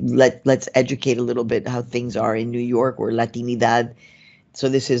let's educate a little bit how things are in New York, or Latinidad. So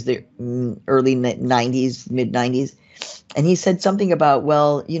this is the early 90s, mid 90s. And he said something about,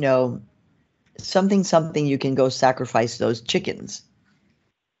 well, something, you can go sacrifice those chickens.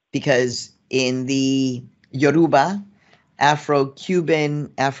 Because in the Yoruba,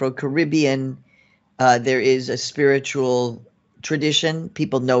 Afro-Cuban, Afro-Caribbean, there is a spiritual tradition.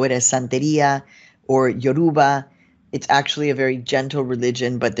 People know it as Santeria or Yoruba. It's actually a very gentle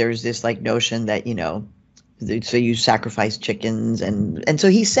religion, but there's this notion that, so you sacrifice chickens. And so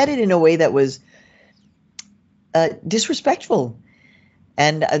he said it in a way that was disrespectful.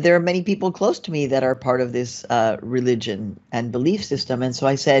 And there are many people close to me that are part of this religion and belief system. And so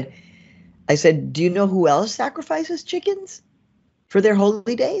I said, do you know who else sacrifices chickens for their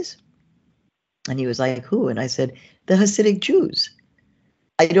holy days? And he was like, who? And I said, the Hasidic Jews.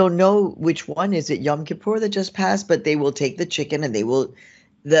 I don't know which one. Is it Yom Kippur that just passed? But they will take the chicken and they will,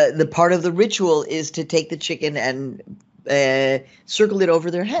 the part of the ritual is to take the chicken and circle it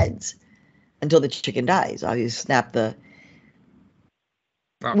over their heads until the chicken dies. Obviously snap the...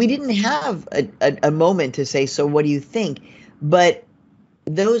 Wow. We didn't have a moment to say, so what do you think? But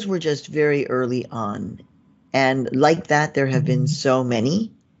those were just very early on. And like that, there have been so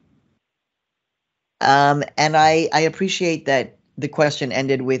many. And I appreciate that the question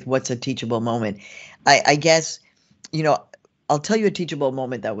ended with what's a teachable moment. I guess, I'll tell you a teachable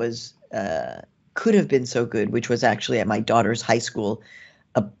moment that was could have been so good, which was actually at my daughter's high school,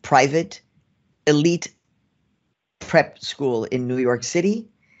 a private elite prep school in New York City,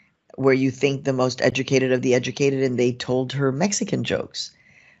 where you think the most educated of the educated, and they told her Mexican jokes.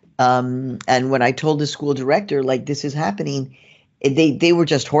 And when I told the school director, like, this is happening, they were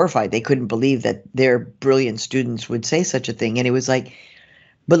just horrified. They couldn't believe that their brilliant students would say such a thing. And it was like,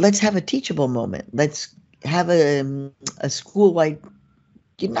 but let's have a teachable moment. Let's have a school-wide,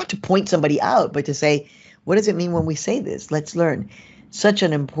 not to point somebody out, but to say, what does it mean when we say this? Let's learn. Such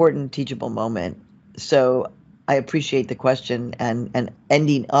an important teachable moment. So I appreciate the question and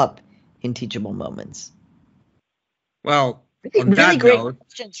ending up in teachable moments. Well, on really that great note,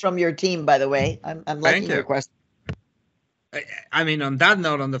 questions from your team, by the way. I'm liking your question. I mean, on that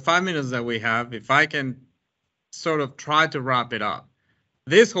note, on the 5 minutes that we have, if I can sort of try to wrap it up,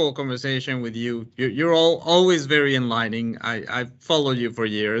 this whole conversation with you, you're always very enlightening. I've followed you for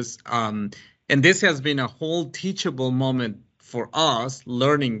years. And this has been a whole teachable moment for us,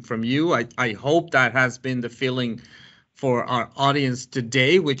 learning from you. I hope that has been the feeling for our audience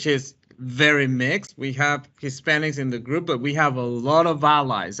today, which is very mixed. We have Hispanics in the group, but we have a lot of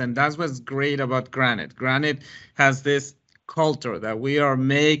allies. And that's what's great about Granite. Granite has this culture that we are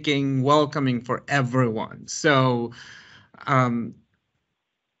making welcoming for everyone. So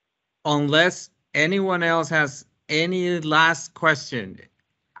unless anyone else has any last question,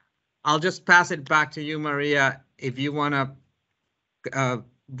 I'll just pass it back to you, Maria, if you want to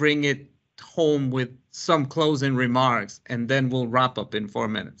bring it home with some closing remarks, and then we'll wrap up in 4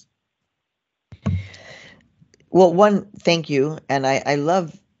 minutes. Well, one, thank you. And I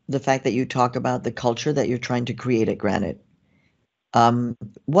love the fact that you talk about the culture that you're trying to create at Granite.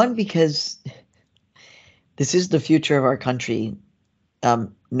 One, because this is the future of our country.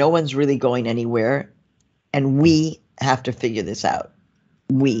 No one's really going anywhere, and we have to figure this out.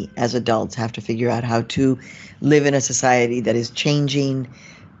 We, as adults, have to figure out how to live in a society that is changing,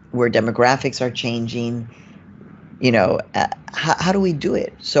 where demographics are changing. How do we do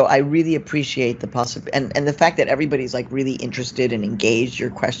it? So I really appreciate the possibility, and the fact that everybody's like really interested and engaged.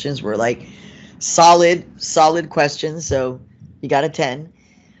 Your questions were like solid questions. So you got a 10.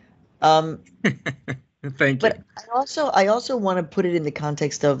 Thank you. But I also want to put it in the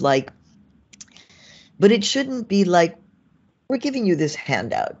context of like, but it shouldn't be like, we're giving you this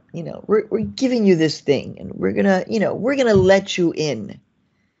handout, we're giving you this thing, and we're gonna let you in.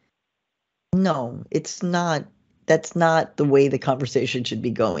 No, it's not. That's not the way the conversation should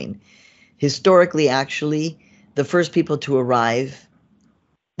be going. Historically, actually, the first people to arrive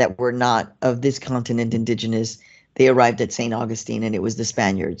that were not of this continent indigenous, they arrived at St. Augustine, and it was the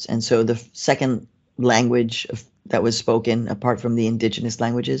Spaniards. And so the second language that was spoken, apart from the indigenous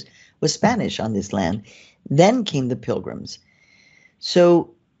languages, was Spanish on this land. Then came the Pilgrims.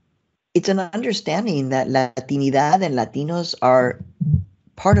 So it's an understanding that Latinidad and Latinos are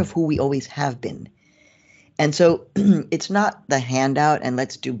part of who we always have been. And so it's not the handout and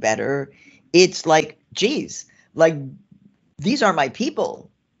let's do better. It's like, geez, like, these are my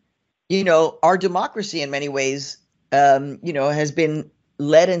people. Our democracy in many ways, has been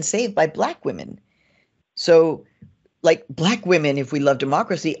led and saved by Black women. So like, Black women, if we love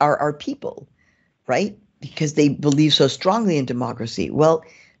democracy, are our people, right? Because they believe so strongly in democracy. Well,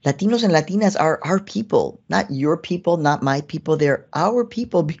 Latinos and Latinas are our people, not your people, not my people. They're our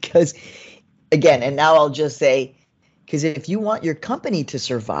people because, again, and now I'll just say, because if you want your company to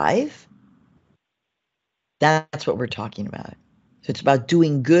survive, that's what we're talking about. So it's about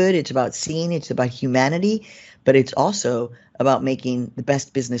doing good. It's about seeing. It's about humanity. But it's also about making the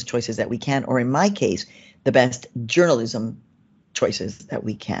best business choices that we can, or in my case, the best journalism choices that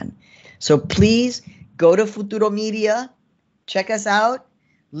we can. So please go to Futuro Media, check us out,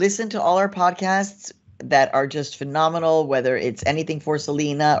 listen to all our podcasts that are just phenomenal, whether it's Anything for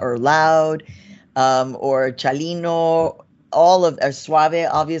Selena or Loud or Chalino, all of Suave,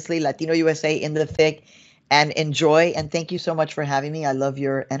 obviously, Latino USA in the thick, and enjoy. And thank you so much for having me. I love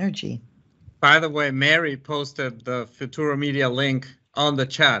your energy. By the way, Mary posted the Futuro Media link on the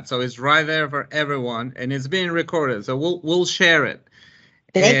chat, so it's right there for everyone, and it's being recorded, so we'll share it.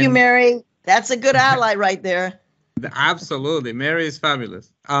 Thank you, Mary. That's a good ally right there. Absolutely, Mary is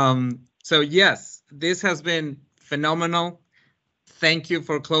fabulous. So yes, this has been phenomenal. Thank you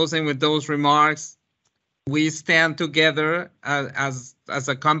for closing with those remarks. We stand together as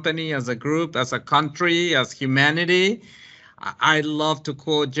a company, as a group, as a country, as humanity. I love to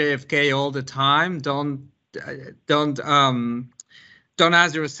quote JFK all the time. Don't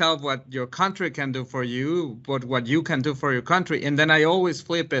ask yourself what your country can do for you, but what you can do for your country. And then I always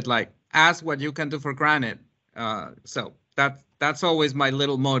flip it, like, ask what you can do for Granite. So That's always my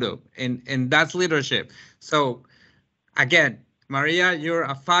little motto, and that's leadership. So again, Maria, you're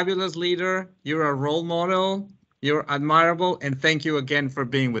a fabulous leader. You're a role model. You're admirable, and thank you again for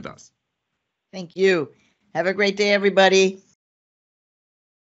being with us. Thank you. Have a great day, everybody.